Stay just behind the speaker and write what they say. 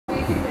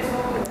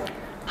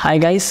Hi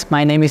guys,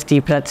 my name is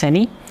Deepraj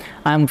Sainee.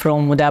 I am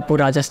from Udaipur,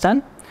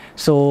 Rajasthan.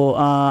 So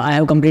I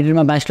have completed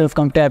my Bachelor of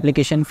Computer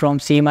Application from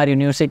CMR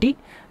University,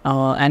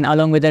 and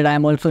along with that I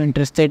am also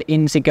interested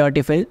in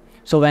security field.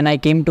 So when I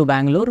came to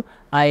Bangalore,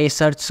 I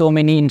searched so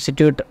many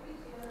institute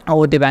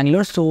over the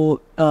Bangalore.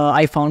 So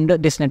I found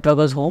this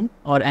Networkers Home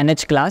or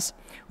NH class,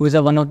 who is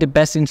one of the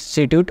best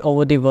institute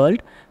over the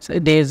world. So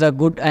there is a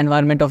good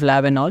environment of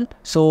lab and all.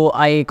 So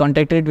I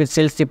contacted with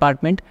sales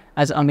department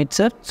as Amit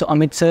sir. So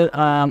Amit sir,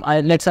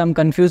 I'm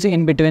confusing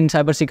in between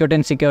cybersecurity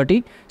and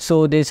security.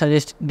 So they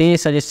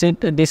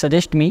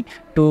suggest me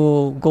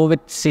to go with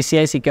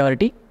CCIE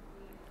Security.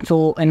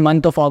 So in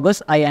month of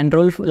August, I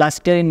enrolled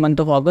last year in month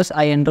of August.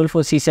 I enrolled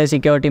for CCIE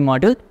Security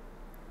module.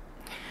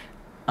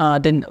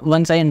 Then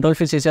once I enrolled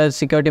for CCIE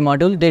Security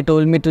module, they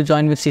told me to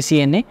join with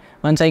CCNA.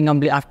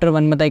 After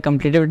 1 month, I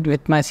completed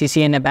with my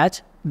CCNA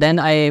batch. Then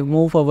I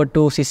moved forward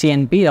to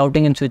CCNP,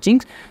 routing and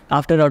switching.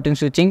 After routing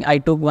switching, I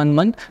took 1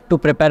 month to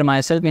prepare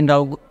myself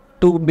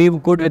to be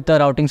good with the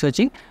routing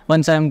switching.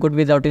 Once I am good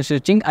with routing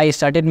switching, I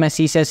started my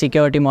CCIE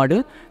Security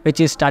module,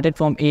 which is started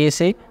from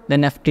ASA,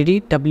 then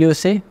FTD,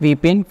 WSA,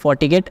 VPN,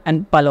 FortiGate,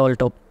 and Palo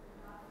Alto.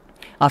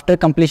 After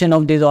completion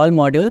of these all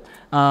modules,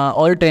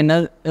 all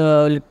trainer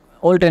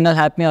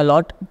helped me a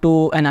lot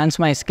to enhance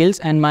my skills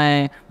and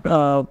my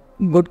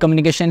good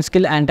communication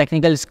skill and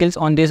technical skills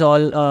on these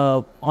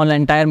all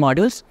entire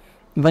modules.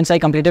 Once I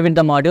completed with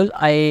the module,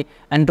 I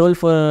enrolled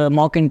for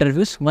mock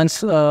interviews.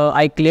 Once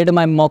I cleared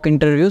my mock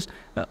interviews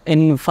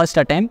in first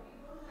attempt,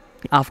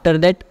 after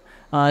that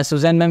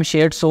Suzanne ma'am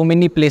shared so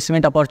many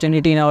placement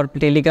opportunity in our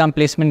Telegram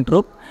placement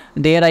group.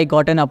 There I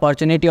got an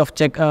opportunity of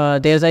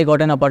Checkpoint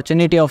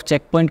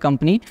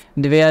company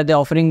where they're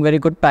offering very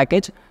good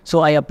package. So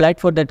I applied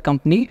for that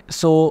company.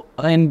 So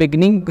in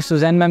beginning,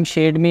 Suzanne ma'am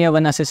shared me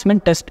one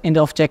assessment test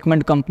of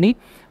Checkpoint company.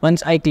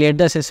 Once I cleared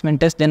the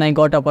assessment test, then I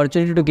got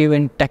opportunity to give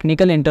a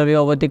technical interview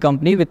over the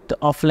company with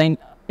offline.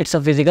 It's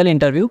a physical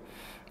interview.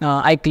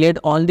 I cleared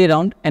all the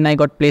round and I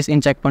got placed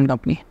in Checkpoint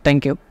company.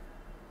 Thank you.